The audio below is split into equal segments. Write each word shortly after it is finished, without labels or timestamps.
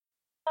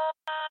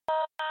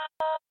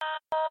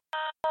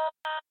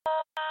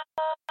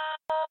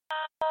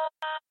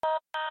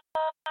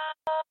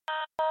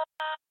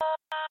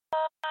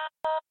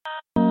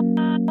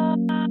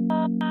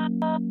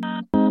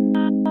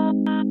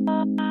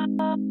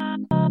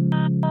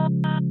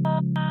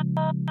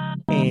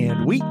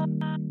And we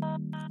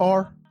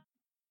are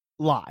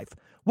live.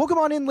 Welcome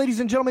on in, ladies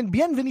and gentlemen.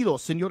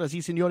 Bienvenidos, señoras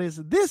y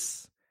señores.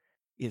 This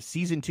is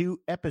Season 2,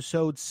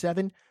 Episode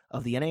 7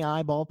 of the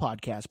NAI Ball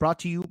Podcast, brought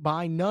to you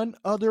by none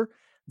other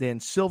than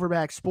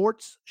Silverback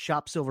Sports,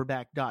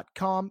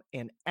 shopsilverback.com,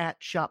 and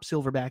at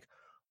shopsilverback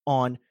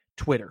on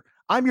Twitter.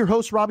 I'm your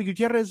host, Robbie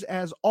Gutierrez,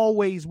 as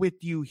always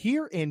with you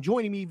here, and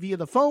joining me via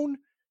the phone,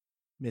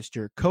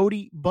 Mr.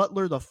 Cody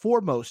Butler, the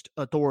foremost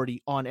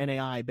authority on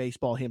NAI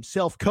baseball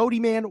himself. Cody,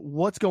 man,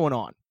 what's going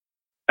on?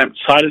 I'm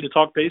excited to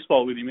talk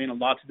baseball with you, man. A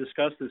lot to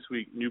discuss this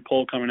week. New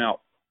poll coming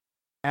out.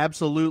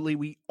 Absolutely.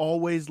 We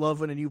always love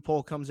when a new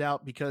poll comes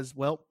out because,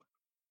 well,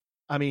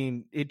 I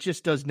mean, it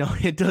just does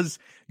it does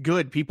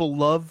good. People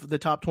love the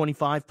top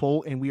 25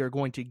 poll, and we are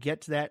going to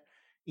get to that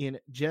in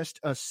just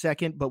a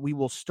second, but we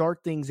will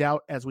start things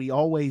out as we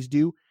always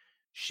do.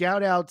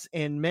 Shout outs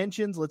and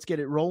mentions. Let's get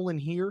it rolling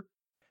here.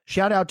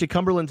 Shout out to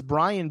Cumberland's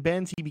Brian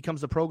Benz. He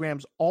becomes the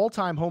program's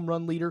all-time home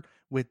run leader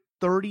with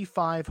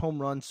 35 home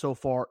runs so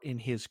far in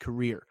his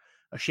career.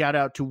 A shout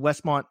out to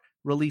Westmont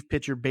relief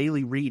pitcher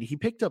Bailey Reed. He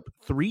picked up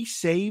 3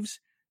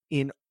 saves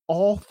in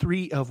all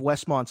 3 of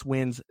Westmont's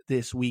wins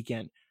this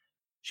weekend.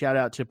 Shout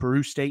out to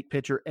Peru State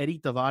pitcher Eddie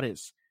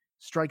Tavares.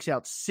 Strikes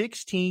out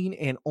 16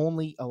 and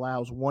only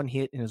allows 1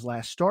 hit in his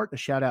last start. A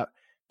shout out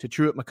to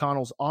Truett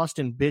McConnell's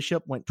Austin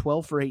Bishop. Went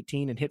 12 for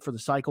 18 and hit for the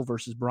cycle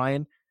versus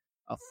Bryan.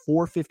 A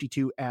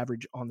 .452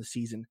 average on the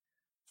season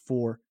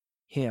for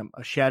him.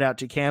 A shout out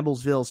to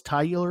Campbellsville's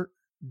Tyler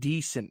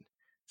Deason.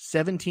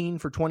 17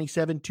 for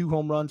 27, 2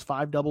 home runs,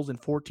 5 doubles,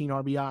 and 14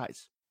 RBIs.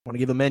 I want to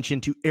give a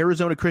mention to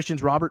Arizona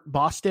Christian's Robert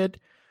Bosted.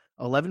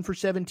 11 for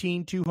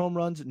 17, 2 home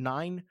runs,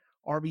 9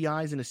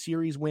 RBIs in a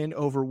series win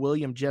over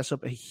William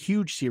Jessup. A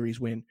huge series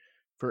win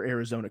for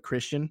Arizona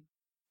Christian.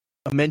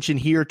 A mention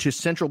here to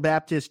Central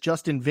Baptist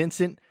Justin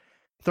Vincent.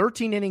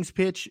 13 innings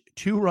pitch,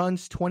 2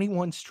 runs,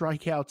 21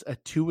 strikeouts, a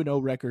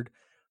 2-0 record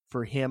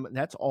for him.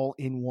 That's all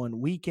in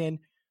one weekend.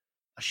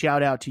 A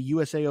shout out to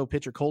USAO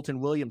pitcher Colton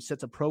Williams,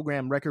 sets a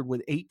program record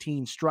with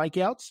 18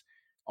 strikeouts.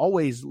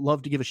 Always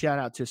love to give a shout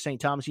out to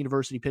St. Thomas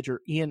University pitcher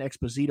Ian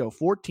Exposito.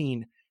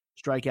 14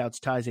 strikeouts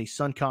ties a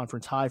Sun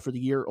Conference high for the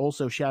year.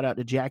 Also shout out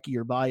to Jackie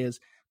Urbaez,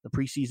 the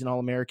preseason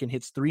All-American,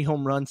 hits 3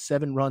 home runs,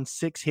 7 runs,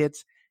 6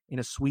 hits in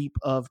a sweep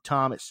of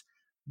Thomas.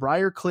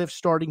 Briarcliff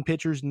starting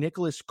pitchers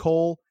Nicholas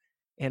Cole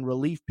and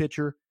relief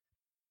pitcher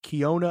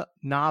Keona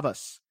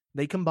Navas.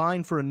 They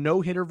combined for a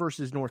no-hitter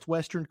versus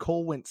Northwestern.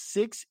 Cole went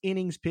 6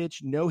 innings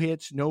pitched, no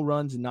hits, no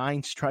runs,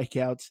 9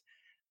 strikeouts.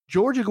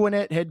 Georgia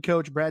Gwinnett head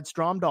coach Brad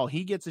Stromdahl,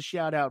 he gets a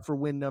shout-out for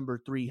win number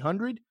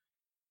 300.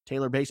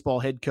 Taylor Baseball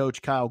head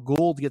coach Kyle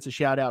Gould gets a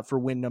shout-out for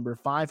win number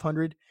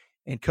 500.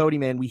 And Cody,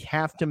 man, we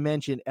have to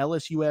mention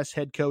LSUS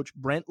head coach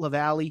Brent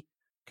LaValle.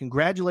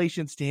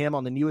 Congratulations to him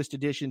on the newest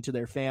addition to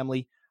their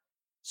family.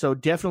 So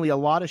definitely a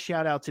lot of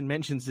shout-outs and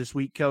mentions this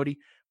week, Cody,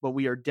 but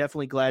we are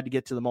definitely glad to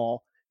get to them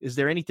all. Is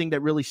there anything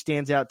that really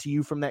stands out to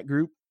you from that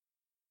group?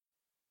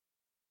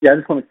 Yeah, I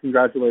just want to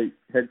congratulate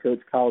head coach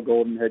Kyle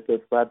Gould and head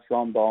coach Brad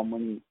Stromdahl on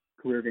winning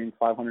career games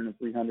 500 and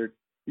 300.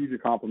 Huge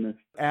accomplishments.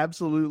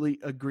 Absolutely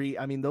agree.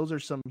 I mean, those are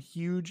some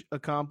huge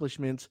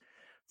accomplishments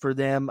for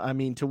them. I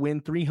mean, to win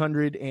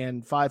 300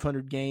 and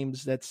 500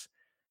 games, that's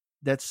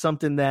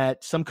something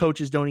that some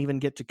coaches don't even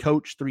get to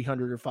coach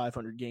 300 or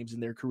 500 games in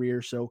their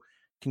career. So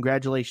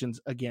congratulations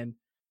again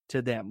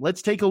to them.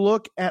 Let's take a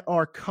look at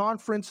our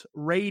conference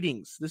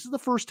ratings. This is the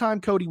first time,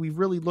 Cody, we've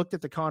really looked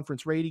at the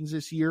conference ratings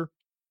this year.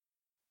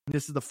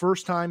 This is the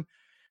first time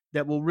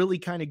that we'll really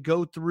kind of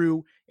go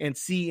through and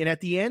see. And at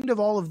the end of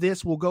all of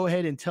this, we'll go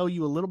ahead and tell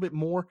you a little bit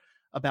more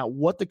about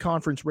what the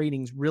conference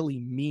ratings really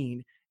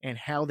mean and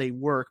how they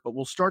work. But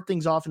we'll start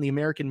things off in the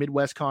American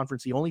Midwest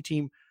Conference. The only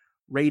team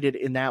rated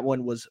in that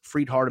one was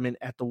Freed Hardeman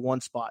at the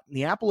 1 spot. In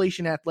the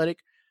Appalachian Athletic,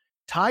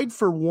 tied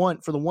for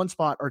the 1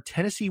 spot are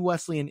Tennessee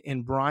Wesleyan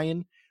and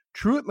Bryan.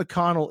 Truett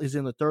McConnell is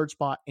in the 3rd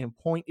spot, and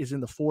Point is in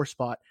the 4th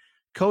spot.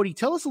 Cody,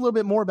 tell us a little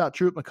bit more about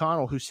Truett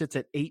McConnell, who sits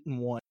at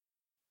 8-1.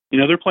 You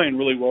know, they're playing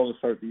really well to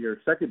start the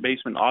year. Second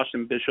baseman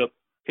Austin Bishop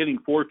hitting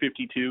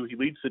 .452. He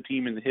leads the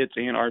team in the hits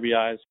and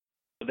RBIs.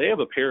 They have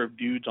a pair of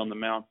dudes on the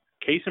mound,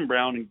 Kason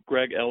Brown and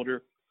Greg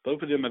Elder.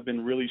 Both of them have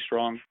been really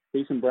strong.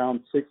 Kason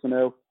Brown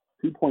 6-0,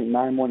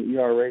 2.91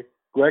 ERA.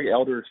 Greg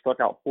Elder struck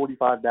out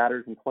 45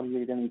 batters in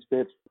 28 innings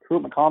pitched.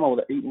 Truett McConnell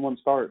with an 8-1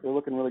 start. They're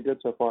looking really good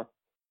so far.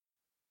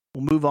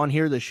 We'll move on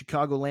here. The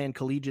Chicagoland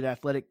Collegiate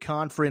Athletic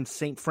Conference.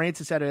 St.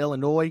 Francis out of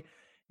Illinois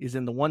is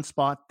in the 1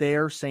 spot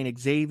there. St.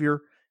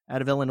 Xavier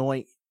out of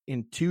Illinois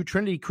in 2.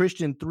 Trinity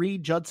Christian 3.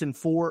 Judson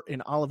 4.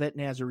 And Olivet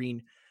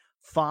Nazarene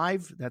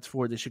 5. That's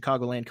for the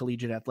Chicagoland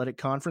Collegiate Athletic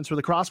Conference. For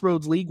the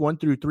Crossroads League, 1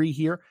 through 3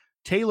 here.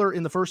 Taylor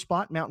in the 1st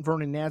spot. Mount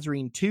Vernon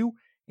Nazarene 2.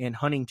 And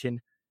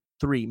Huntington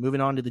 3.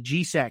 Moving on to the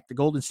GSAC, the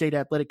Golden State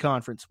Athletic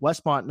Conference.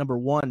 Westmont, number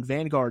 1.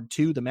 Vanguard,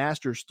 2. The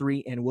Masters,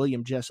 3. And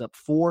William Jessup,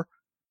 4.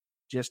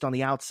 Just on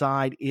the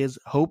outside is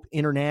Hope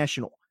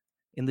International.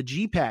 In the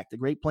GPAC, the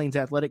Great Plains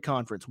Athletic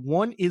Conference,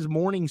 1 is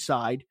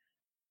Morningside,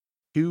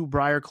 2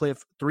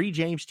 Briarcliff, 3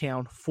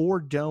 Jamestown,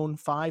 4 Doane,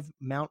 5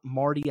 Mount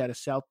Marty out of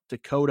South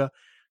Dakota.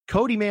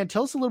 Cody, man,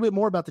 tell us a little bit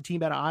more about the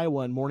team out of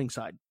Iowa and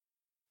Morningside.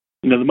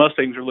 You know, the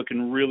Mustangs are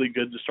looking really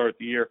good to start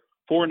the year.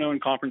 4-0 in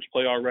conference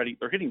play already.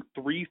 They're hitting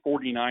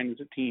 .349 as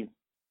a team.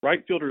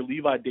 Right fielder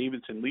Levi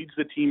Davidson leads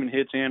the team in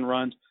hits and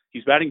runs.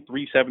 He's batting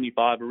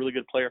 .375, a really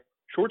good player.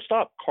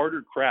 Shortstop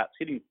Carter Kratz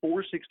hitting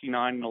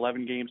 .469 in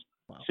 11 games,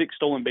 6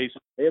 stolen bases.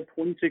 They have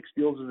 26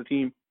 steals as a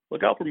team.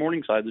 Look out for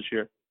Morningside this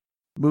year.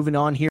 Moving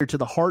on here to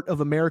the Heart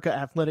of America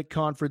Athletic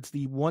Conference,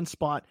 the 1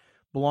 spot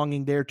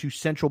belonging there to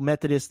Central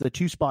Methodist, the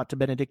 2 spot to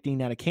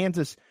Benedictine out of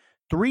Kansas,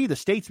 3, the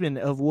Statesman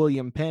of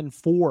William Penn,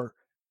 4,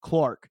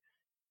 Clark.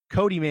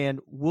 Cody, man,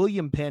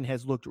 William Penn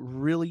has looked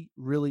really,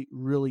 really,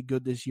 really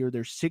good this year.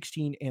 They're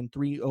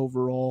 16-3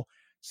 overall.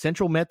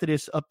 Central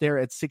Methodist up there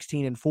at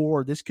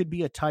 16-4. This could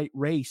be a tight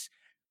race.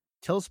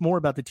 Tell us more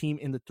about the team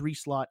in the 3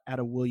 slot out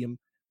of William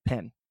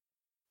Penn.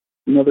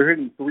 You know, they're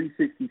hitting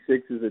 .366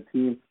 as a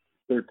team.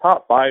 They're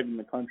top 5 in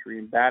the country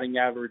in batting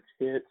average,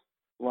 hits,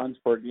 runs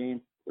per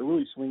game. They're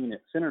really swinging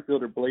it. Center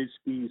fielder Blaze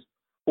Spees,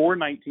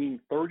 .419,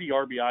 30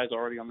 RBIs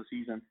already on the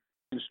season.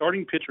 And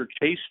starting pitcher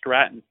Chase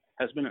Stratton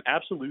has been an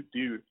absolute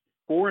dude.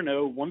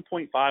 4-0,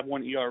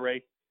 1.51 ERA,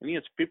 and he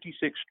has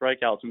 56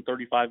 strikeouts in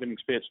 35 innings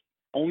pitched.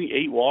 Only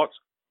 8 walks.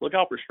 Look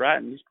out for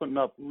Stratton. He's putting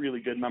up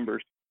really good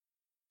numbers.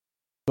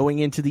 Going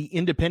into the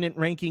independent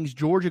rankings,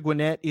 Georgia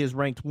Gwinnett is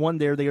ranked 1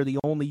 there. They are the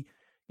only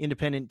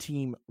independent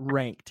team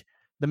ranked.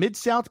 The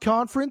Mid-South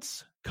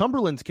Conference,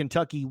 Cumberland's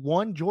Kentucky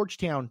 1,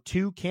 Georgetown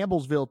 2,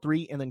 Campbellsville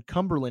 3, and then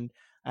Cumberland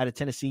out of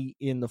Tennessee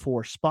in the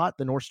 4th spot.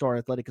 The North Star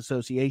Athletic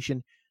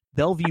Association,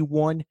 Bellevue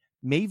 1,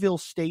 Mayville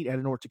State out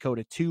of North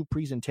Dakota 2,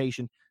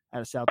 Presentation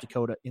out of South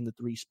Dakota in the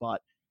 3 spot.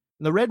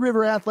 In the Red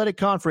River Athletic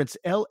Conference,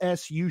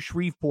 LSU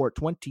Shreveport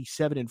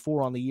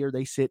 27-4 on the year.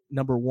 They sit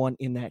number 1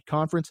 in that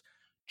conference.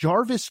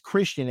 Jarvis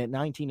Christian at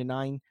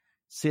 19-9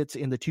 sits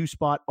in the 2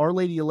 spot. Our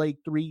Lady of Lake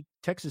 3,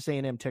 Texas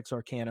A&M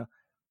Texarkana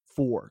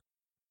 4.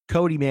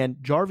 Cody, man,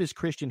 Jarvis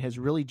Christian has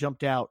really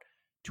jumped out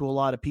to a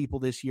lot of people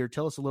this year.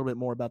 Tell us a little bit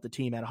more about the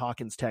team out of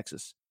Hawkins,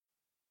 Texas.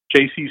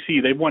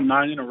 JCC, they've won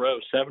 9 in a row,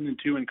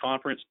 7-2 in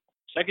conference.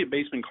 Second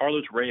baseman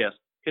Carlos Reyes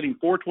hitting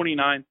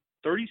 .429,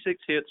 36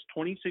 hits,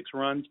 26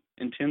 runs,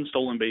 and 10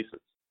 stolen bases.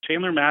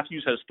 Chandler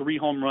Matthews has 3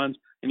 home runs,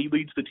 and he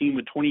leads the team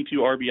with 22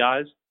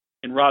 RBIs.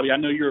 And Robbie, I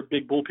know you're a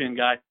big bullpen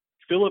guy.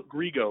 Philip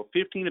Grigo,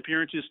 15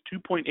 appearances,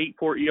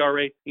 2.84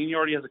 ERA, and he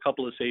already has a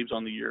couple of saves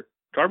on the year.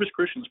 Jarvis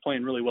Christian's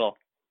playing really well.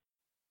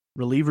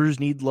 Relievers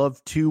need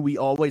love too. We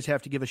always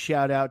have to give a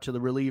shout out to the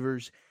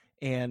relievers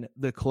and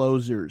the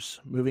closers.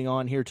 Moving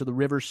on here to the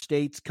River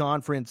States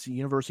Conference,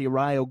 University of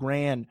Rio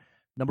Grande,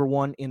 number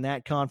 1 in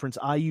that conference.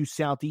 IU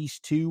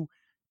Southeast 2,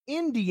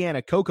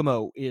 Indiana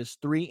Kokomo is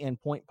 3,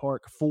 and Point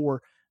Park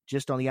 4.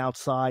 Just on the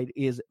outside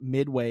is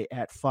Midway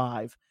at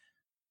 5.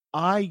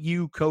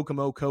 IU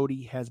Kokomo,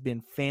 Cody, has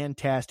been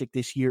fantastic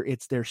this year.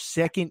 It's their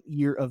 2nd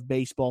year of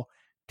baseball.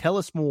 Tell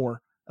us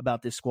more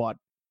about this squad.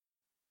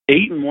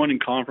 8-1 in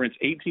conference,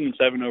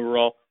 18-7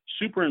 overall.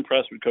 Super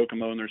impressed with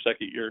Kokomo in their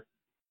 2nd year.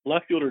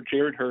 Left fielder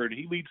Jared Hurd,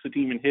 he leads the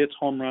team in hits,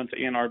 home runs,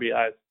 and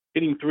RBIs,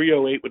 hitting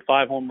 .308 with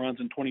 5 home runs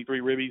and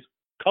 23 ribbies.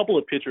 Couple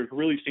of pitchers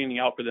really standing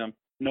out for them.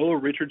 Noah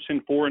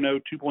Richardson,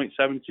 4-0,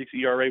 2.76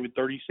 ERA with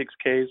 36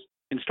 Ks.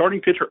 And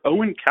starting pitcher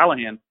Owen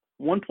Callahan,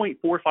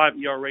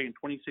 1.45 ERA and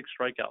 26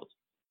 strikeouts.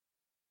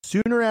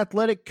 Sooner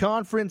Athletic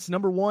Conference,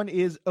 number 1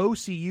 is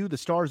OCU, the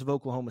Stars of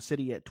Oklahoma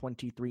City at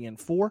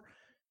 23-4.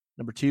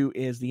 Number 2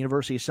 is the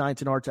University of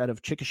Science and Arts out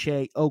of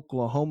Chickasha,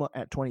 Oklahoma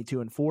at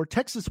 22-4.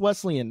 Texas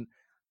Wesleyan,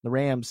 the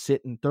Rams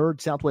sit in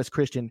 3rd. Southwest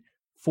Christian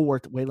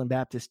 4th. Wayland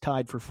Baptist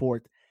tied for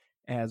 4th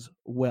as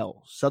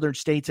well. Southern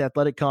States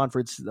Athletic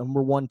Conference, the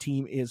number 1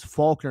 team is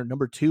Faulkner.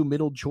 Number 2,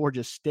 Middle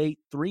Georgia State.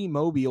 3,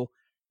 Mobile.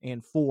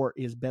 And 4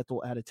 is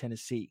Bethel out of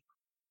Tennessee.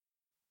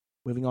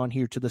 Moving on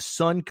here to the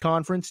Sun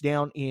Conference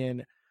down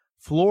in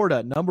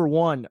Florida, number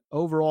 1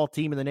 overall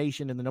team in the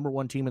nation and the number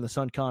 1 team in the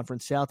Sun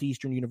Conference.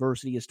 Southeastern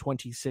University is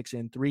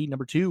 26-3.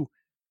 Number 2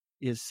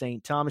 is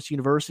St. Thomas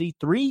University.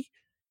 3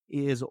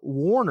 is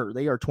Warner.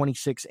 They are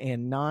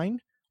 26-9.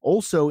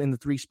 Also in the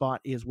 3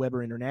 spot is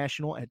Weber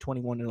International at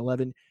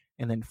 21-11.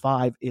 And then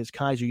 5 is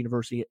Kaiser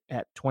University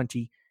at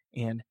 20-10.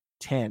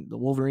 The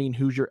Wolverine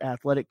Hoosier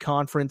Athletic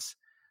Conference,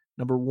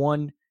 number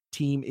 1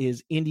 team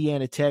is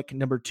Indiana Tech.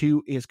 Number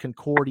 2 is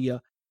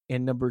Concordia.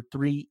 And number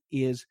 3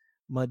 is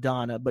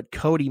Madonna. But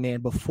Cody,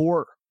 man,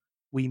 before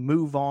we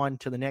move on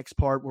to the next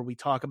part where we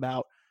talk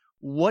about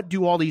what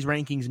do all these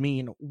rankings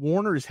mean,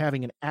 Warner is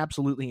having an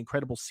absolutely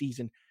incredible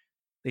season.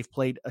 They've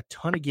played a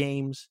ton of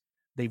games.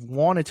 They've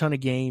won a ton of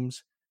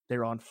games.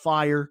 They're on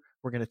fire.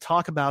 We're going to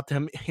talk about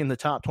them in the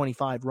top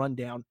 25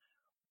 rundown.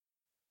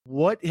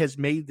 What has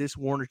made this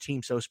Warner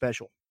team so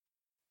special?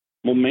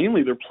 Well,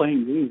 mainly they're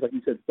playing games. Like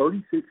you said,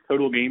 36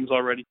 total games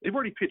already. They've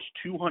already pitched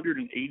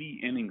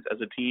 280 innings as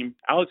a team.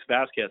 Alex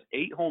Vasquez,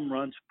 8 home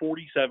runs,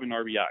 47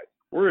 RBIs.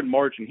 We're in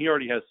March, and he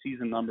already has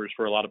season numbers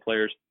for a lot of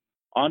players.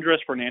 Andres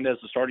Fernandez,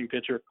 the starting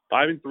pitcher,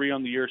 5-3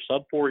 on the year,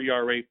 sub-4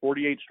 ERA,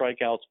 48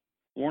 strikeouts.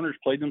 Warner's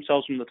played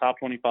themselves from the top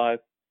 25.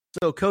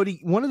 So, Cody,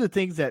 one of the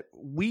things that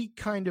we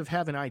kind of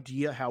have an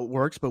idea how it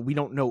works, but we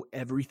don't know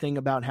everything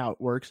about how it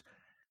works.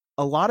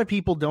 A lot of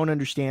people don't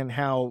understand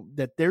how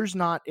that there's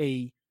not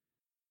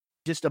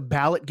just a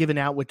ballot given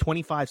out with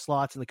 25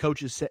 slots and the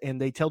coaches, and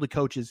they tell the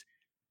coaches,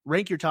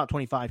 rank your top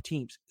 25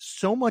 teams.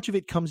 So much of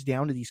it comes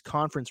down to these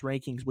conference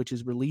rankings, which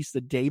is released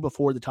the day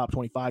before the top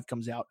 25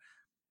 comes out.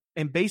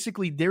 And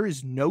basically there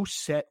is no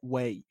set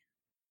way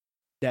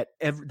that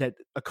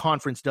a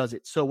conference does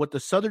it. So what the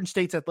Southern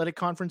States Athletic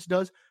Conference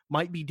does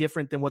might be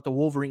different than what the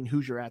Wolverine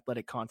Hoosier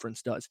Athletic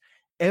Conference does.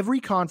 Every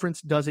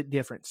conference does it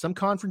different. Some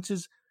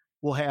conferences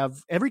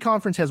every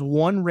conference has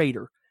one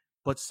rater,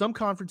 but some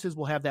conferences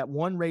will have that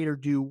one rater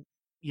do,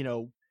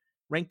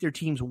 rank their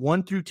teams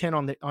 1 through 10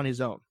 on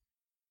his own.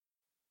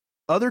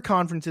 Other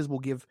conferences will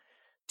give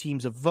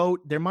teams a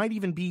vote. There might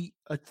even be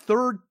a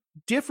third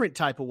different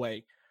type of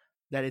way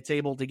that it's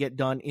able to get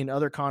done in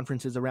other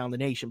conferences around the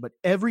nation. But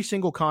every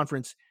single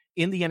conference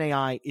in the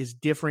NAI is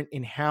different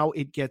in how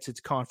it gets its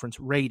conference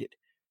rated.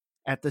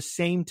 At the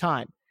same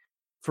time,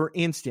 for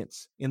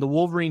instance, in the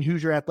Wolverine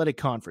Hoosier Athletic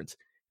Conference,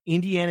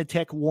 Indiana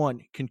Tech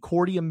 1,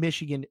 Concordia,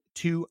 Michigan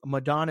 2,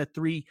 Madonna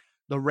 3.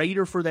 The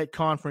rater for that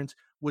conference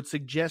would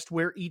suggest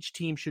where each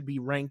team should be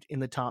ranked in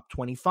the top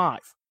 25.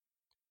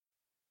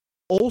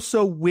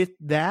 Also with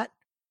that,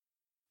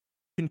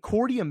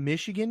 Concordia,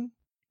 Michigan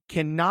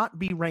cannot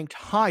be ranked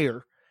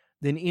higher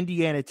than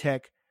Indiana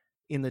Tech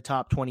in the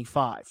top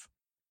 25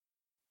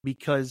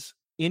 because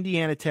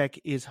Indiana Tech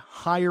is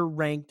higher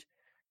ranked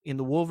in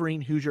the Wolverine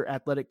Hoosier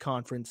Athletic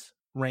Conference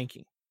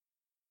ranking.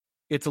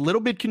 It's a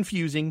little bit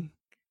confusing.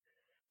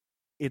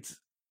 It's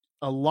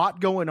a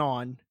lot going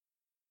on,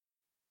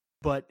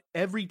 but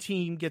every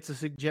team gets a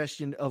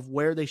suggestion of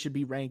where they should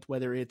be ranked,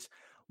 whether it's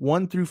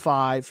 1 through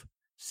 5,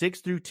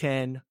 6 through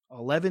 10,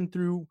 11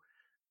 through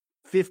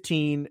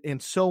 15,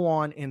 and so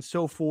on and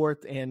so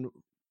forth. And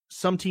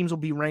some teams will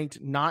be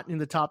ranked not in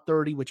the top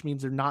 30, which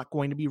means they're not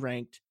going to be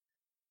ranked.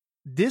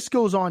 This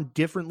goes on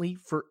differently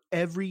for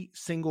every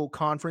single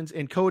conference.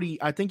 And Cody,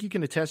 I think you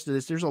can attest to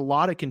this. There's a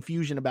lot of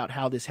confusion about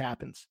how this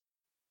happens.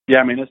 Yeah,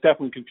 I mean, it's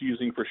definitely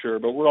confusing for sure,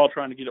 but we're all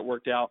trying to get it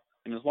worked out.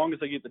 And as long as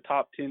they get the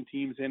top 10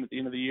 teams in at the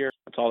end of the year,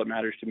 that's all that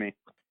matters to me.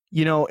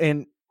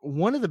 And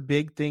one of the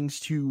big things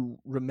to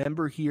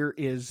remember here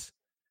is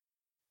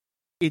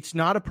it's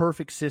not a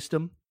perfect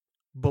system,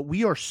 but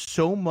we are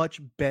so much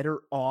better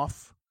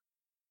off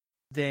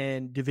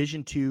than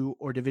Division II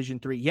or Division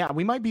III. Yeah,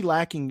 we might be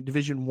lacking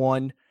Division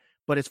I,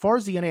 but as far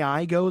as the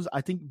NAI goes,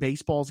 I think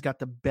baseball's got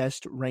the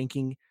best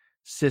ranking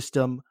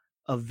system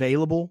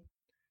available.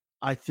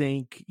 I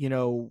think,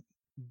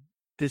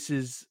 this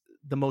is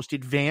the most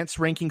advanced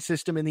ranking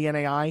system in the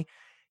NAI,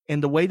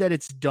 and the way that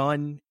it's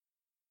done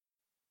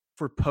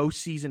for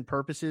postseason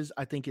purposes,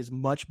 I think is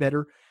much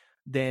better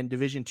than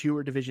Division II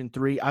or Division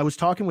III. I was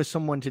talking with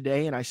someone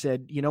today and I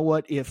said, you know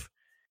what, if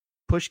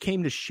push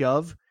came to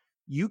shove,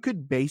 you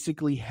could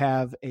basically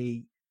have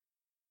a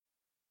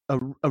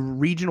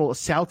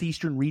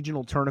Southeastern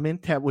regional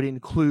tournament that would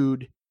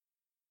include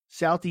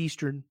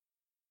Southeastern,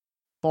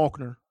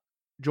 Faulkner,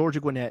 Georgia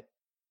Gwinnett,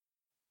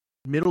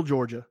 Middle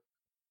Georgia,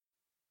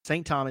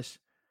 St. Thomas,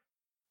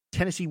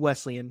 Tennessee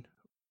Wesleyan,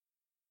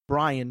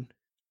 Bryan,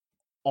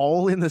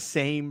 all in the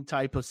same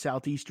type of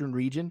Southeastern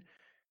region.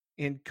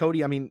 And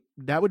Cody, I mean,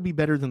 that would be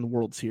better than the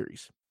World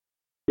Series.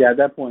 Yeah, at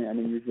that point, I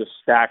mean, you're just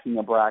stacking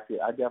a bracket.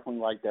 I definitely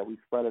like that. We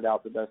spread it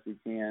out the best we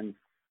can,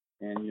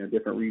 and,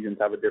 different regions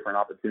have a different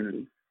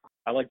opportunity.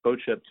 I like boat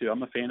chip, too.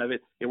 I'm a fan of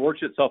it. It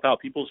works itself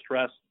out. People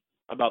stress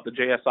about the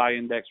JSI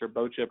index or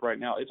boat chip right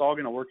now. It's all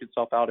going to work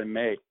itself out in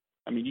May.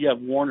 I mean, you have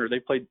Warner. They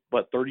played,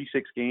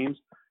 36 games?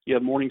 You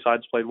have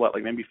Morningside's played,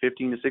 maybe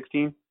 15 to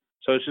 16?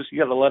 So it's just you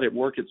got to let it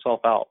work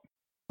itself out.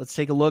 Let's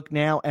take a look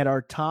now at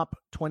our top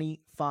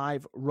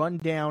 25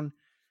 rundown.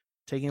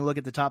 Taking a look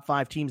at the top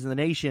 5 teams in the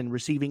nation,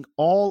 receiving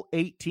all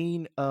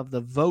 18 of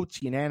the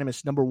votes.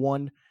 Unanimous number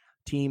 1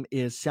 team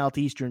is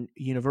Southeastern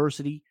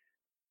University.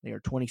 They are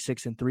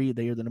 26-3.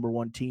 They are the number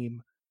 1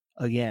 team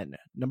again.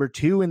 Number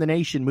 2 in the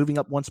nation, moving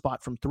up 1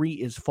 spot from 3,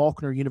 is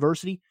Faulkner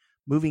University.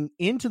 Moving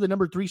into the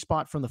number 3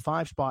 spot from the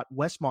 5 spot,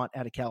 Westmont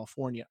out of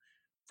California.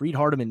 Freed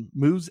Hardeman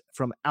moves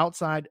from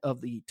outside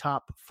of the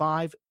top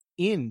 5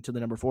 into the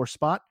number 4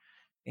 spot.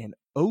 And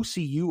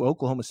OCU,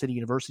 Oklahoma City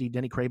University,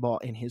 Denny Craybaugh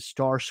and his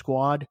star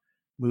squad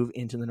move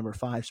into the number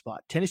 5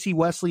 spot. Tennessee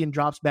Wesleyan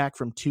drops back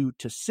from 2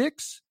 to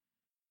 6.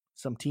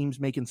 Some teams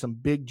making some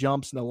big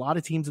jumps, and a lot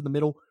of teams in the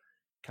middle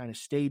kind of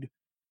stayed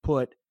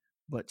put,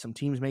 but some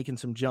teams making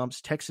some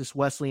jumps. Texas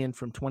Wesleyan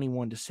from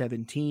 21 to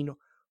 17.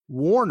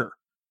 Warner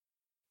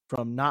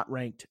from not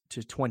ranked to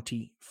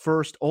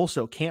 21st.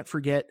 Also, can't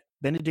forget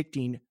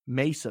Benedictine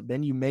Mesa.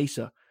 Benue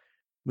Mesa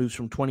moves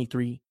from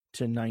 23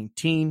 to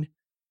 19.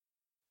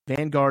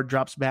 Vanguard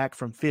drops back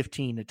from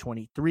 15 to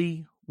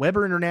 23.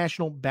 Weber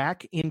International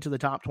back into the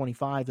top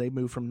 25. They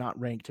move from not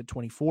ranked to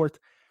 24th.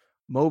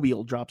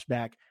 Mobile drops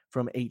back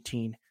from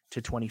 18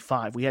 to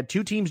 25. We had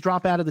two teams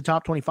drop out of the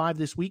top 25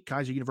 this week,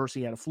 Kaiser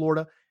University out of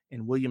Florida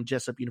and William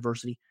Jessup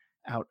University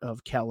out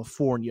of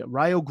California.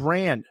 Rio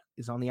Grande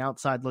is on the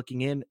outside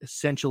looking in,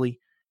 essentially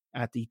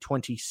at the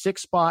 26th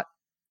spot.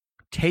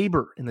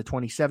 Tabor in the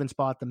 27th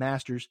spot, the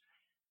Masters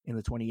in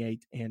the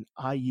 28th, and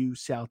IU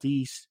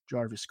Southeast,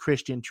 Jarvis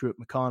Christian, Truett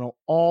McConnell,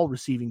 all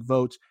receiving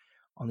votes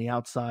on the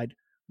outside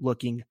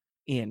looking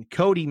in.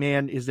 Cody,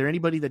 man, is there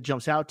anybody that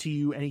jumps out to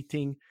you?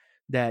 Anything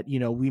that,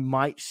 we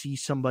might see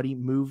somebody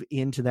move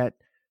into that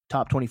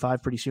top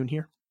 25 pretty soon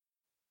here?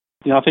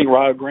 I think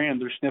Rio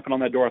Grande, they're sniffing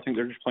on that door. I think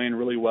they're just playing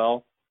really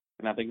well.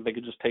 And I think if they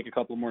could just take a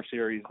couple more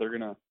series, they're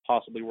going to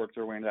possibly work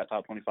their way into that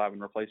top 25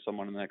 and replace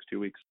someone in the next 2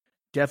 weeks.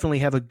 Definitely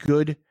have a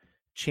good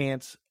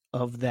chance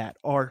of that.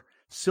 Our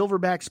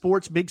Silverback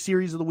Sports Big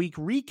Series of the Week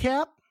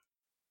recap.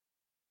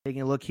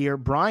 Taking a look here,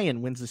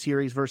 Bryan wins the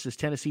series versus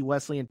Tennessee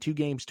Wesleyan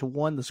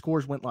 2-1. The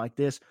scores went like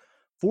this: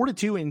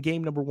 4-2 in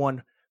game number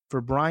 1 for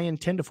Bryan,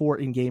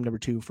 10-4 in game number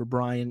 2 for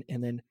Bryan,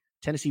 and then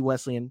Tennessee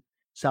Wesleyan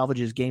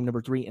salvages game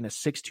number 3 in a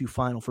 6-2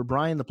 final. For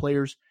Bryan, the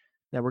players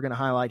that we're going to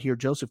highlight here: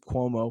 Joseph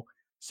Cuomo,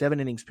 7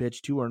 innings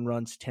pitched, 2 earned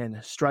runs, 10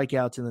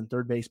 strikeouts, and then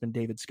third baseman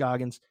David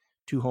Scoggins,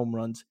 2 home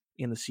runs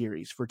in the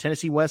series. For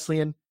Tennessee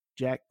Wesleyan,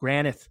 Jack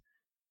Granith,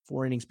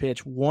 4 innings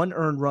pitched, 1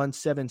 earned run,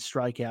 7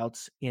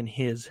 strikeouts in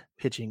his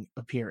pitching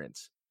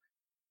appearance.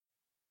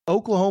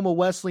 Oklahoma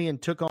Wesleyan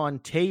took on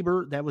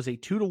Tabor. That was a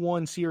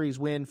 2-1 series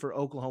win for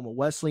Oklahoma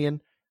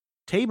Wesleyan.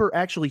 Tabor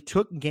actually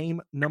took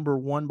game number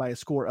 1 by a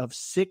score of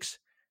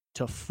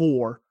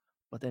 6-4,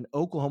 but then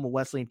Oklahoma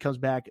Wesleyan comes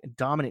back, a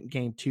dominant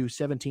game 2,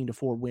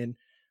 17-4 win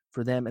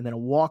for them, and then a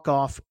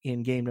walk-off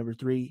in game number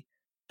 3,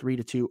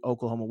 3-2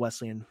 Oklahoma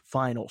Wesleyan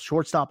final.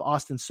 Shortstop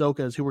Austin Soka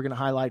is who we're going to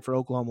highlight for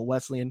Oklahoma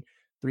Wesleyan,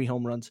 3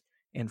 home runs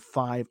and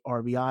 5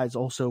 RBIs.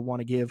 Also want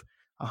to give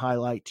a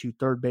highlight to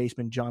third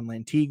baseman John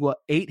Lantigua,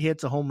 8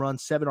 hits, a home run,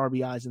 7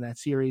 RBIs in that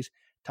series.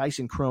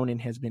 Tyson Cronin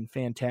has been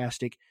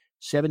fantastic,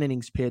 7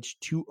 innings pitched,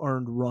 2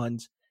 earned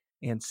runs,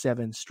 and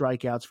 7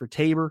 strikeouts. For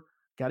Tabor,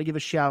 got to give a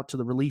shout to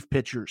the relief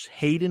pitchers.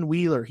 Hayden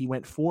Wheeler, he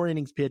went 4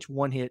 innings pitched,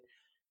 1 hit,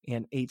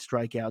 and 8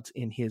 strikeouts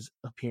in his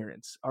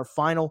appearance. Our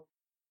final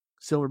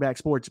Silverback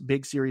Sports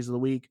Big Series of the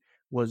Week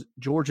was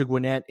Georgia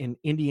Gwinnett and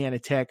Indiana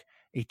Tech,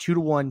 a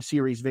 2-1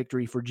 series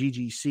victory for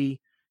GGC.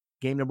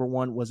 Game number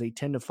 1 was a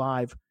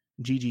 10-5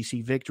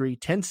 GGC victory.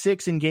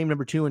 10-6 in game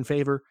number 2 in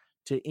favor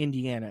to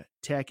Indiana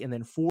Tech, and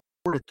then 4-3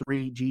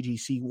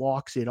 GGC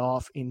walks it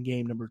off in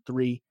game number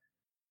 3.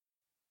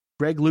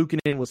 Greg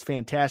Lukanen was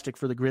fantastic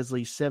for the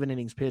Grizzlies, 7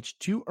 innings pitched,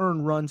 2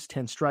 earned runs,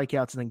 10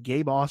 strikeouts, and then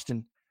Gabe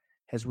Austin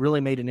has really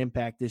made an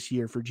impact this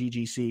year for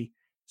GGC.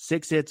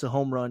 6 hits, a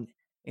home run,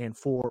 and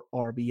 4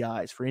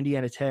 RBIs. For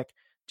Indiana Tech,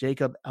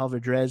 Jacob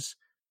Alvarez,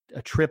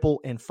 a triple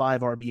and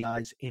 5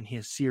 RBIs in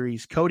his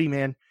series. Cody,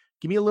 man,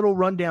 give me a little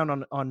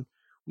rundown on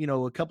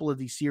a couple of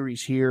these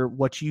series here,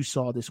 what you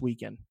saw this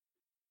weekend.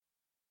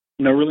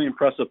 Really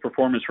impressive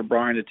performance for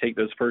Bryan to take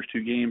those first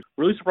 2 games.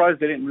 Really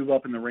surprised they didn't move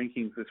up in the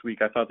rankings this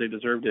week. I thought they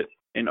deserved it.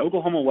 And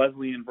Oklahoma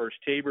Wesleyan versus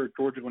Tabor,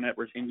 Georgia Gwinnett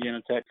versus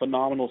Indiana Tech,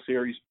 phenomenal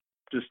series.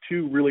 Just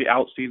 2 really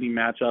outstanding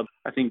matchups.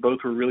 I think both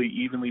were really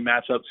evenly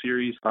matchup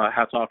series.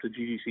 Hats off to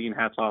GGC and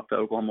hats off to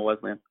Oklahoma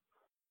Wesleyan.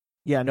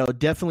 Yeah, no,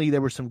 definitely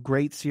there were some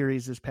great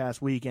series this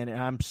past weekend, and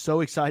I'm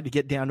so excited to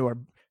get down to our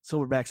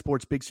Silverback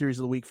Sports Big Series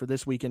of the Week for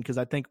this weekend, because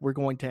I think we're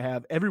going to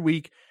have every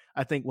week,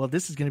 I think, well,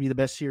 this is going to be the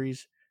best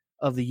series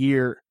of the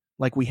year,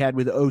 like we had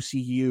with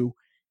OCU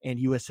and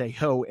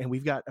USAO, and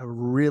we've got a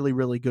really,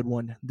 really good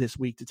one this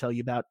week to tell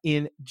you about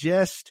in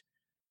just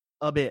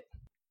a bit.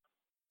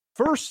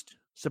 First,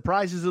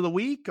 surprises of the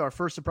week. Our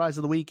first surprise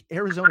of the week,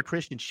 Arizona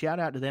Christian. Shout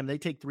out to them. They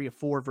take 3 of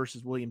 4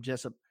 versus William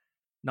Jessup,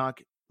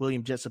 knock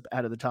William Jessup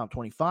out of the top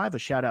 25. A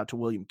shout out to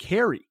William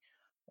Carey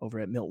over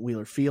at Milton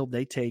Wheeler Field.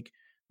 They take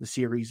the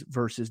series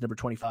versus number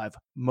 25,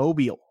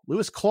 Mobile.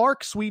 Lewis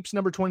Clark sweeps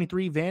number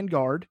 23,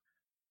 Vanguard.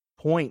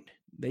 Point.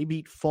 They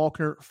beat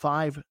Faulkner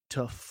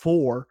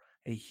 5-4.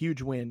 A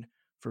huge win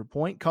for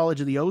Point.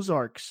 College of the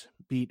Ozarks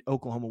beat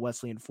Oklahoma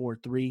Wesleyan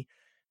 4-3.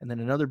 And then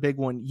another big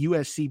one,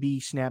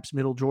 USCB snaps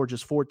Middle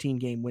Georgia's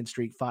 14-game win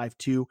streak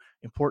 5-2.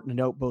 Important to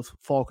note, both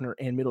Faulkner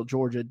and Middle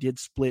Georgia did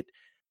split.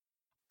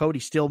 Cody,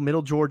 still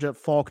Middle Georgia,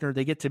 Faulkner,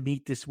 they get to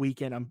meet this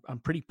weekend. I'm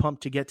pretty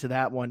pumped to get to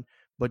that one.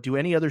 But do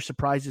any other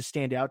surprises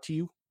stand out to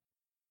you?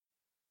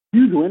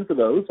 Huge win for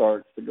the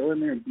Ozarks to go in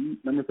there and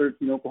beat number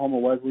 13 Oklahoma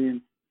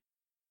Wesleyan.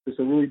 Just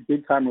a really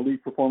big-time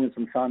relief performance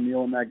from Sean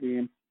Neal in that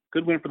game.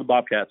 Good win for the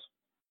Bobcats.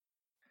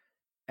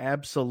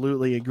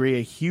 Absolutely agree.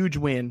 A huge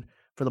win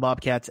for the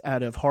Bobcats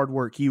out of Hard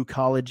Work U,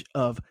 College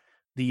of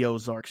the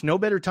Ozarks. No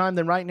better time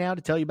than right now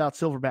to tell you about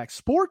Silverback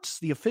Sports,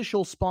 the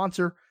official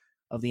sponsor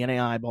of the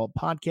NAI Ball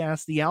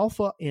podcast, the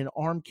alpha in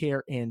arm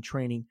care and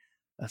training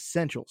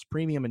essentials,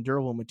 premium and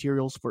durable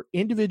materials for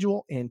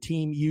individual and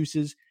team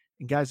uses.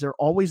 And guys, they're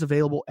always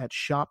available at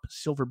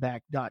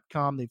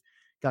shopsilverback.com. They've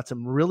got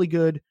some really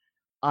good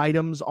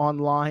items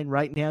online.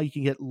 Right now, you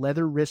can get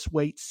leather wrist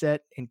weight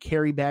set and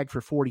carry bag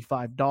for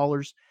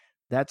 $45.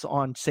 That's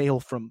on sale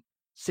from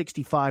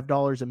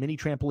 $65. A mini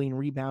trampoline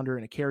rebounder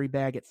and a carry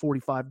bag at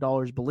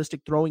 $45.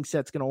 Ballistic throwing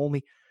set's going to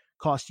only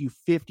cost you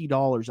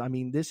 $50. I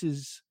mean, this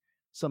is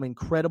some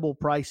incredible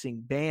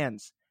pricing.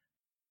 Bands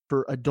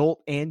for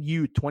adult and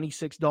youth,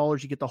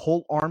 $26. You get the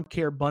whole arm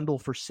care bundle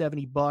for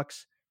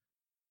 $70.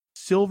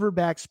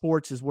 Silverback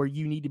Sports is where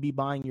you need to be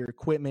buying your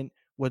equipment,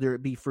 whether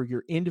it be for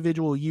your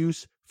individual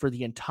use, for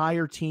the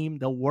entire team.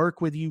 They'll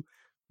work with you,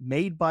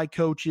 made by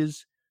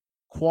coaches,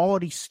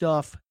 quality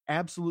stuff,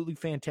 absolutely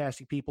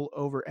fantastic people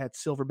over at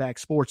Silverback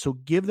Sports. So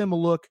give them a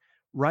look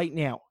right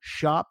now.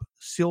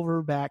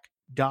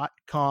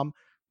 ShopSilverback.com.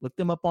 Look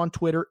them up on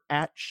Twitter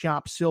at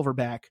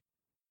ShopSilverback.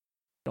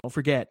 Don't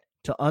forget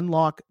to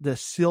unlock the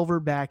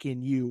Silverback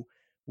in you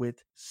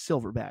with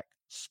Silverback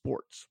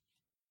Sports.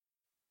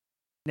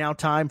 Now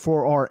time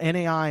for our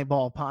NAI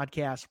Ball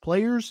Podcast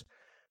Players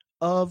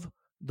of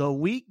the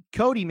Week.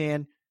 Cody,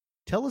 man,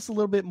 tell us a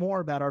little bit more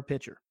about our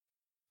pitcher.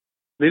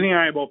 The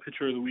NAI Ball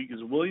Pitcher of the Week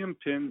is William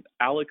Penn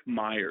Alec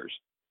Myers.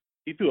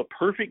 He threw a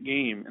perfect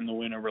game in the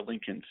win over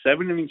Lincoln.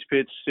 7 innings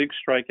pitched, 6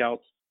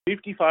 strikeouts,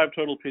 55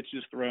 total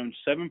pitches thrown,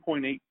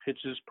 7.8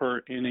 pitches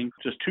per inning,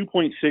 just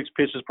 2.6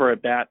 pitches per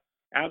at-bat.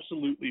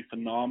 Absolutely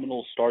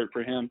phenomenal start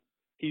for him.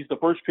 He's the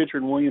first pitcher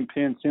in William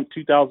Penn since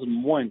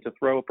 2001 to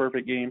throw a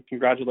perfect game.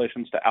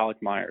 Congratulations to Alec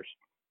Myers.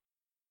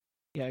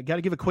 Yeah, I got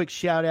to give a quick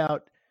shout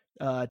out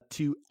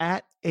to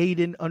at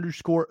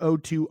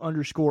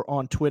Aiden_02_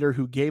 on Twitter,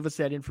 who gave us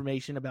that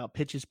information about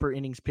pitches per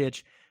innings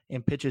pitch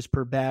and pitches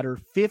per batter.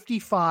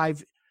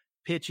 55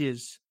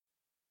 pitches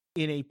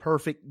in a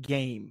perfect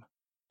game.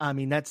 I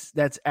mean,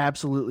 that's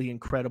absolutely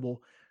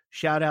incredible.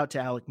 Shout out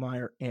to Alec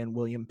Meyer and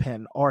William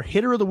Penn. Our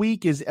hitter of the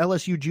week is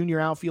LSU junior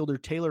outfielder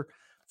Taylor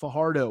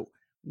Fajardo.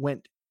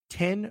 Went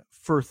 10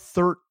 for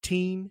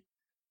 13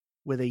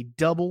 with a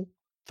double,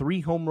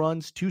 3 home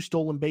runs, 2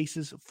 stolen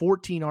bases,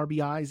 14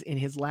 RBIs in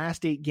his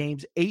last 8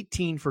 games,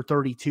 18 for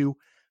 32,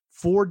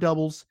 4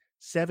 doubles,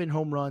 7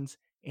 home runs,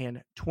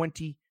 and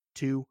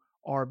 22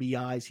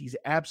 RBIs. He's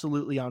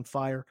absolutely on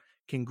fire.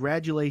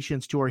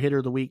 Congratulations to our hitter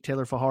of the week,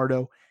 Taylor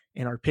Fajardo,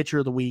 and our pitcher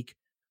of the week,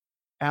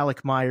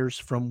 Alec Myers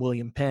from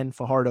William Penn.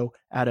 Fajardo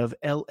out of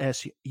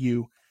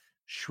LSU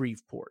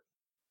Shreveport.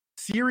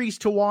 Series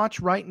to watch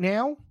right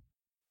now.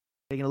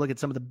 Taking a look at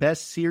some of the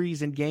best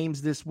series and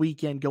games this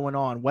weekend going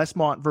on.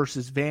 Westmont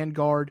versus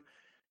Vanguard.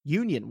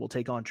 Union will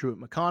take on Truett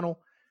McConnell.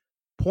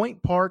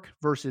 Point Park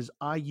versus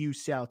IU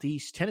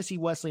Southeast. Tennessee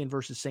Wesleyan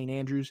versus St.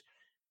 Andrews.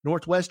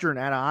 Northwestern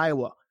out of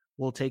Iowa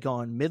will take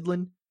on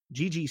Midland.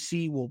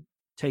 GGC will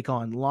take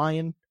on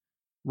Lyon.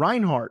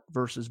 Reinhardt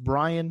versus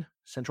Bryan.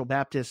 Central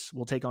Baptist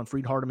will take on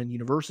Freed-Hardeman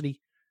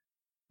University.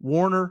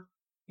 Warner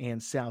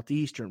and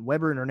Southeastern.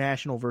 Weber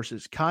International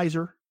versus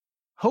Kaiser.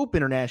 Hope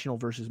International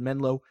versus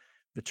Menlo.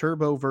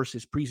 Viterbo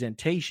versus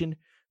Presentation.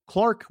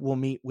 Clark will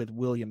meet with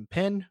William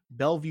Penn.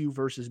 Bellevue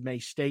versus May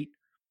State.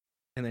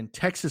 And then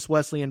Texas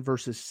Wesleyan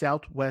versus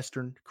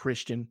Southwestern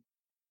Christian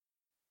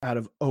out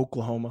of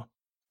Oklahoma.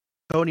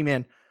 Tony,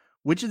 man,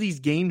 which of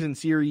these games and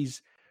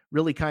series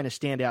really kind of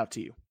stand out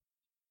to you?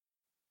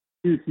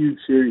 Two huge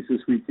series this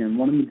weekend.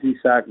 One in the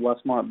GSAC,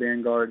 Westmont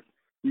Vanguard.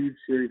 Huge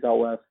series out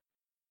west.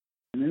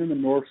 And then in the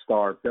North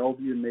Star,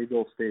 Bellevue and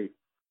Mayville State.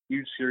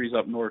 Huge series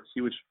up north.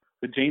 See which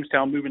with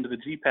Jamestown moving to the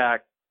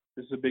GPAC.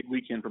 This is a big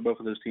weekend for both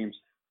of those teams.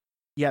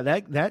 Yeah,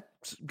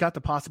 that's got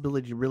the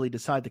possibility to really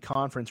decide the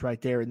conference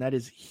right there, and that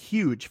is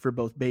huge for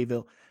both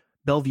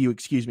Bellevue,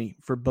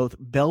 for both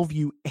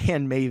Bellevue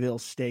and Mayville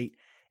State.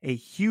 A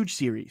huge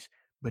series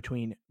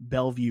between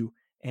Bellevue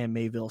and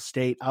Mayville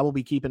State. I will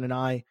be keeping an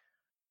eye,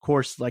 of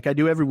course, like I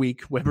do every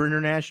week. Weber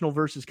International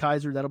versus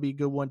Kaiser, that'll be a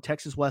good one.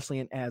 Texas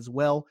Wesleyan as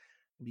well.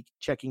 I'll be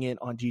checking in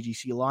on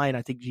GGC Lion.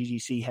 I think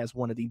GGC has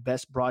one of the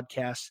best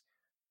broadcasts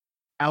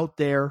out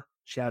there.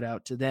 Shout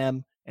out to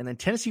them. And then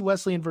Tennessee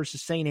Wesleyan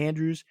versus St.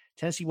 Andrews.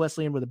 Tennessee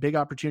Wesleyan with a big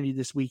opportunity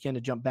this weekend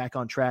to jump back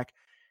on track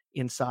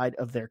inside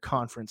of their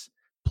conference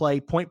play.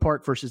 Point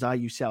Park versus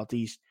IU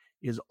Southeast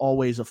is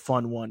always a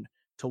fun one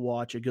to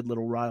watch, a good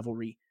little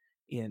rivalry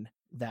in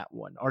that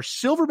one. Our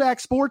Silverback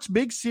Sports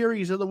big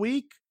series of the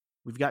week.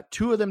 We've got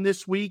 2 of them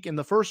this week, and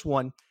the first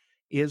one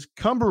is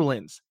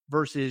Cumberlands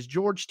versus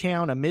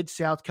Georgetown, a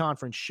Mid-South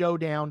Conference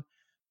showdown.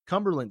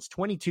 Cumberlands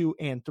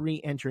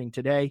 22-3 entering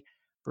today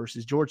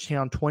versus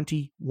Georgetown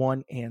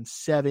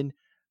 21-7.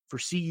 For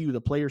CU, the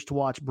players to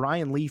watch,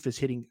 Brian Leaf is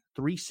hitting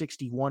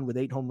 .361 with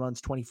 8 home runs,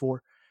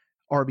 24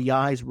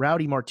 RBIs.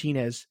 Rowdy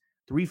Martinez,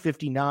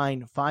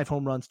 .359, 5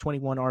 home runs,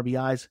 21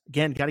 RBIs.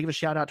 Again, got to give a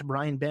shout out to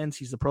Brian Benz.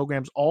 He's the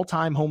program's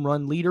all-time home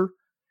run leader,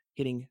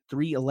 hitting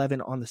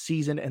 .311 on the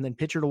season. And then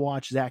pitcher to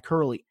watch, Zach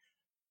Hurley,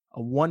 a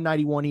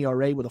 1.91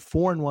 ERA with a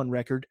 4-1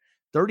 record,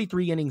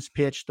 33 innings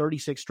pitched,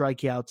 36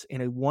 strikeouts,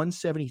 and a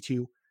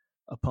 172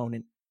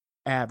 opponent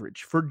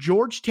average. For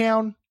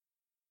Georgetown,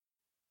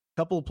 a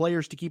couple of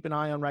players to keep an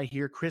eye on right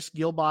here. Chris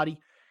Gilbody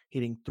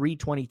hitting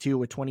 .322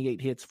 with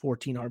 28 hits,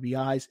 14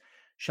 RBIs.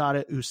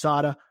 Shada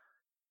Usada,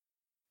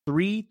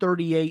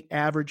 .338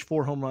 average,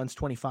 4 home runs,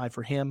 25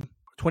 for him.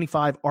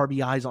 25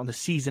 RBIs on the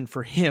season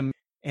for him.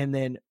 And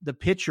then the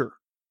pitcher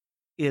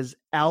is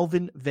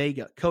Alvin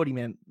Vega. Cody,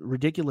 man,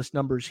 ridiculous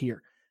numbers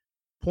here.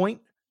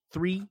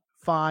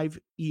 0.35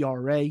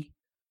 ERA,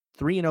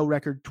 3-0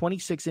 record,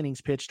 26 innings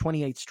pitched,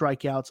 28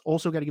 strikeouts.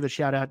 Also got to give a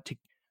shout out to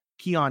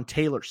Keon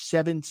Taylor,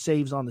 7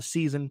 saves on the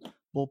season.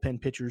 Bullpen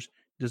pitchers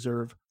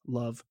deserve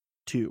love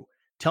too.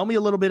 Tell me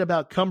a little bit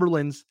about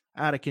Cumberland's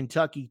out of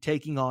Kentucky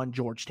taking on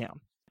Georgetown.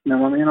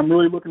 Now, man, I'm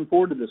really looking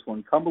forward to this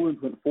one.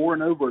 Cumberland's went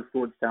 4-0 versus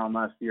Georgetown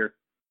last year.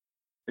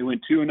 They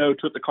went 2-0,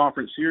 took the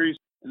conference series,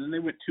 and then they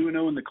went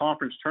 2-0 in the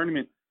conference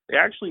tournament. They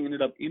actually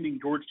ended up ending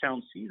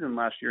Georgetown's season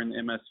last year in the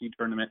MSC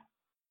tournament.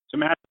 So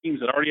match teams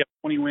that already have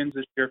 20 wins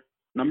this year.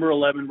 Number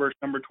 11 versus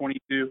number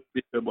 22. Be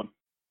a good one.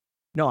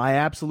 No, I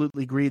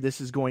absolutely agree. This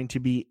is going to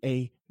be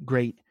a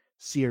great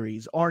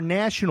series. Our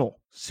national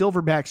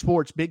Silverback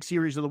Sports big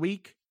series of the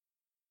week.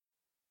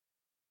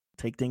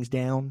 Take things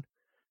down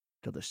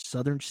to the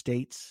Southern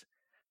States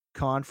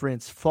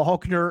Conference.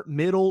 Faulkner,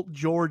 Middle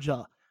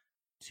Georgia.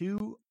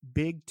 2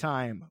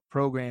 big-time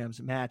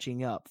programs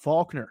matching up.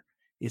 Faulkner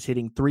is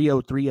hitting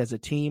 .303 as a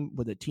team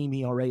with a team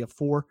ERA of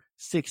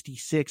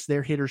 4.66.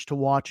 Their hitters to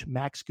watch: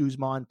 Max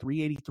Guzman,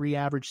 .383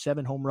 average,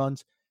 7 home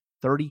runs,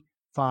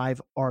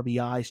 35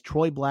 RBIs.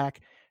 Troy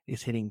Black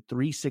is hitting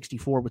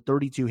 .364 with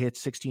 32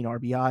 hits, 16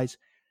 RBIs.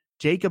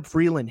 Jacob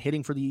Freeland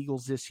hitting for the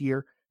Eagles this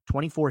year,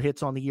 24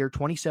 hits on the year,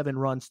 27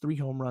 runs, 3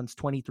 home runs,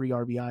 23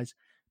 RBIs.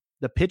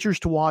 The pitchers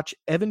to watch: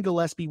 Evan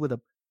Gillespie with a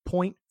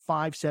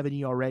 .57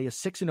 ERA, a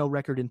 6-0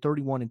 record in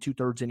 31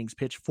 2/3 innings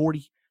pitched,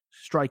 40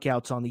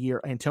 strikeouts on the year.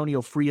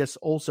 Antonio Frias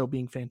also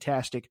being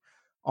fantastic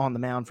on the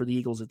mound for the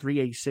Eagles, a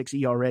 3.86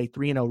 ERA,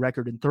 3-0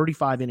 record in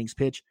 35 innings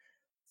pitched,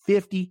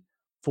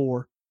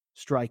 54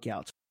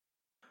 strikeouts.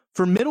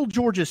 For Middle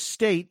Georgia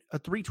State, a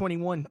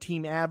 3.21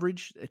 team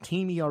average, a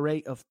team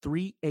ERA of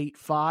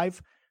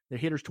 3.85. The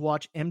hitters to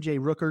watch: MJ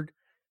Rookard,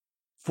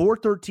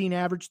 4.13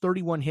 average,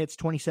 31 hits,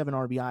 27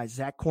 RBIs.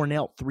 Zach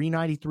Cornell,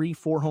 3.93,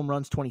 4 home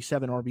runs,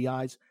 27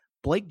 RBIs.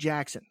 Blake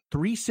Jackson,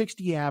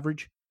 3.60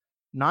 average,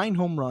 9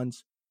 home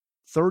runs,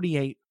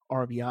 38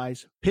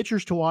 RBIs.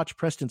 Pitchers to watch: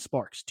 Preston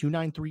Sparks,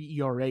 2.93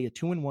 ERA, a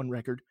 2-1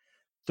 record,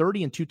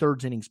 30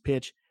 2/3 innings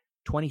pitched,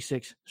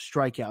 26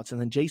 strikeouts. And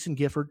then Jason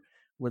Gifford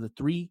with a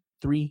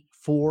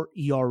 3.34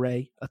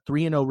 ERA, a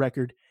 3-0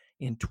 record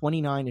in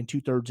 29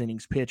 2/3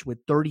 innings pitched with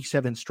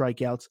 37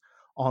 strikeouts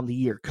on the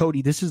year.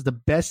 Cody, this is the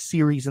best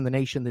series in the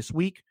nation this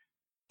week.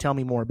 Tell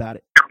me more about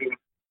it.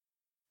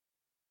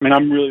 I mean,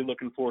 I'm really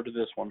looking forward to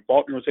this one.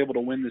 Faulkner was able to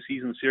win the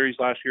season series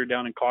last year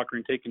down in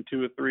Cochran, taking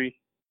 2 of 3.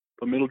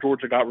 But Middle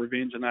Georgia got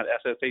revenge in that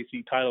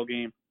SSAC title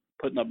game,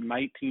 putting up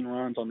 19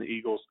 runs on the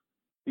Eagles.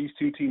 These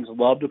two teams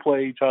love to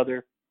play each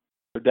other.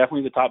 They're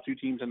definitely the top 2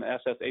 teams in the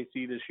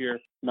SSAC this year.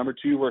 Number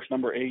 2 versus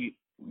number 8.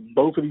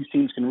 Both of these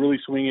teams can really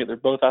swing it. They're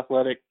both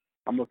athletic.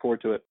 I'm looking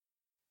forward to it.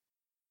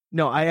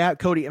 No,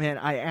 Cody, man,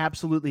 I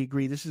absolutely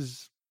agree. This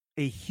is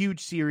a huge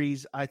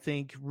series. I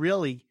think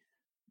really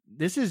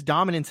this is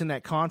dominance in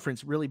that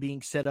conference really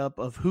being set up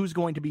of who's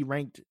going to be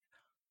ranked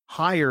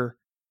higher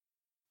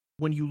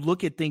when you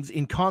look at things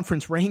in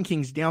conference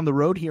rankings down the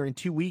road here in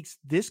 2 weeks.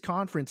 This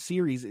conference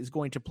series is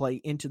going to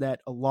play into that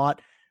a lot.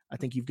 I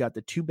think you've got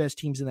the 2 best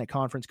teams in that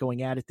conference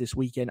going at it this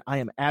weekend. I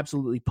am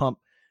absolutely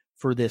pumped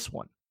for this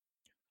one.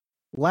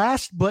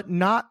 Last but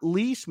not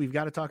least, we've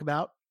got to talk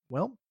about,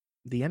 well,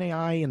 the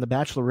NAI and the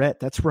Bachelorette.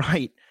 That's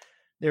right.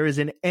 There is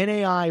an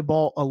NAI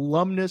ball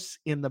alumnus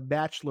in the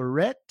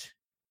Bachelorette,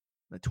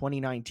 the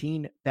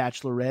 2019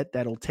 Bachelorette.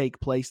 That'll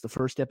take place, the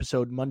first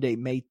episode, Monday,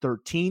 May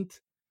 13th.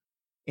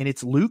 And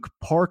it's Luke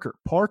Parker.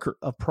 Parker,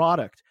 a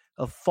product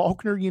of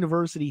Faulkner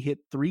University, hit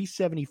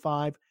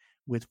 .375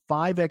 with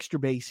 5 extra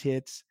base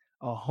hits,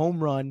 a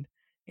home run,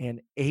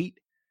 and 8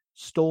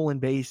 stolen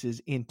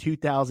bases in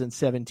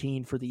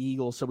 2017 for the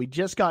Eagles. So we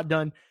just got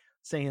done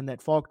saying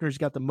that Faulkner's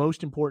got the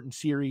most important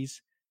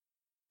series.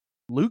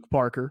 Luke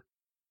Parker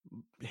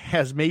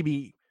has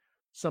maybe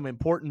some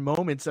important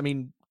moments. I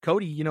mean,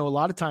 Cody, a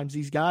lot of times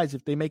these guys,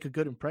 if they make a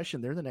good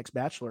impression, they're the next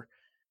Bachelor.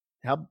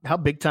 How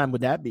big time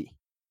would that be?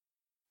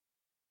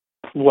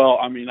 Well,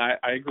 I mean, I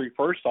agree.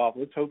 First off,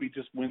 let's hope he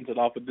just wins it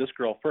off with this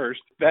girl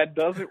first. If that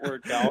doesn't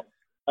work out,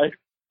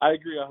 I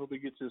agree. I hope he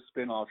gets his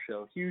spinoff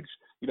show. Huge.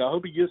 I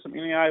hope he gives some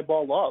NAI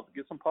ball love.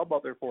 Get some pub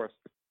out there for us.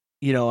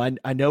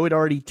 I know it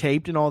already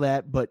taped and all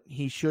that, but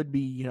he should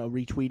be,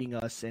 retweeting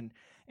us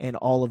and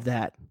all of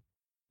that.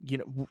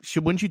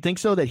 Wouldn't you think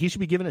so, that he should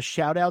be giving us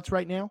shout outs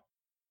right now?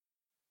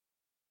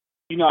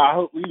 I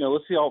hope,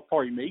 let's see how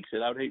far he makes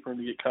it. I would hate for him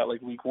to get cut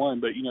like week 1,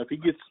 but, if he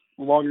gets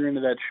longer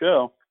into that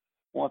show,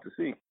 we'll have to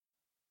see.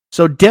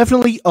 So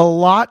definitely a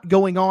lot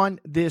going on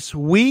this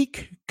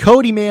week.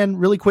 Cody, man,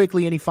 really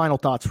quickly, any final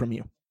thoughts from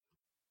you?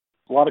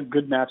 A lot of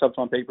good matchups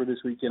on paper this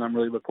weekend. I'm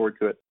really looking forward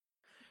to it.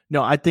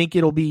 No, I think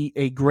it'll be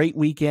a great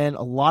weekend.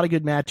 A lot of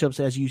good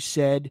matchups, as you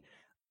said.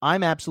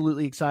 I'm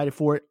absolutely excited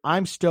for it.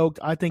 I'm stoked.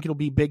 I think it'll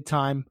be big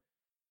time.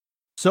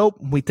 So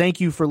we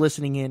thank you for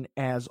listening in,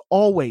 as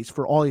always,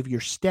 for all of your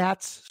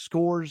stats,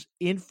 scores,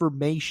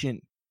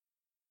 information.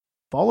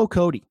 Follow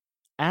Cody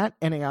at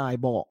NAI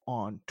Ball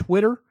on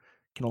Twitter.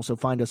 You can also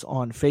find us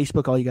on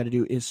Facebook. All you got to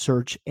do is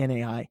search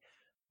NAI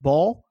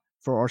Ball.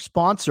 For our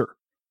sponsor,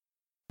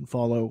 and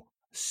follow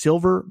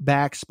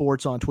Silverback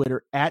Sports on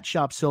Twitter at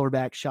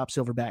ShopSilverback,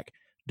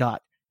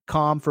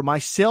 ShopSilverback.com. For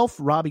myself,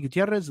 Robbie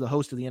Gutierrez, the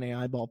host of the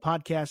NAI Ball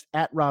podcast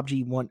at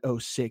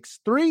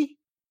RobG1063.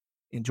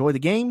 Enjoy the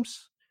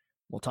games.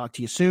 We'll talk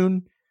to you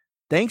soon.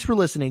 Thanks for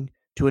listening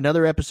to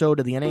another episode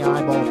of the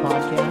NAI Ball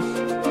podcast.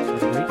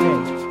 Have a great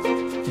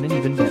day and an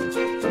even better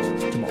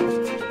tomorrow.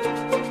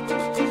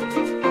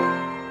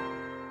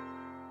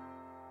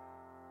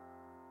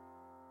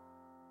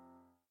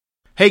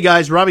 Hey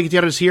guys, Robbie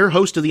Gutierrez here,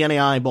 host of the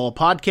NAI Ball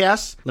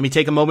podcast. Let me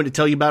take a moment to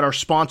tell you about our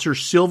sponsor,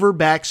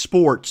 Silverback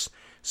Sports.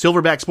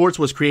 Silverback Sports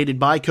was created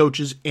by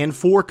coaches and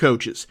for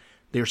coaches.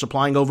 They are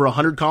supplying over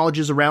 100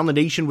 colleges around the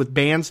nation with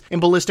bands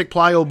and ballistic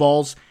plyo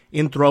balls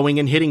in throwing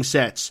and hitting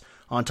sets.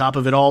 On top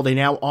of it all, they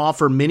now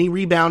offer mini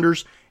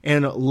rebounders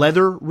and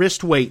leather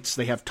wrist weights.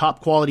 They have top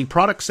quality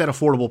products at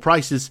affordable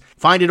prices.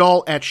 Find it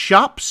all at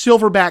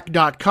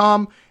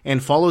shopsilverback.com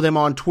and follow them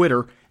on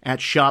Twitter at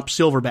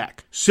ShopSilverback.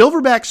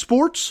 Silverback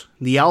Sports,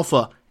 the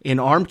alpha in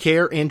arm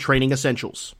care and training essentials.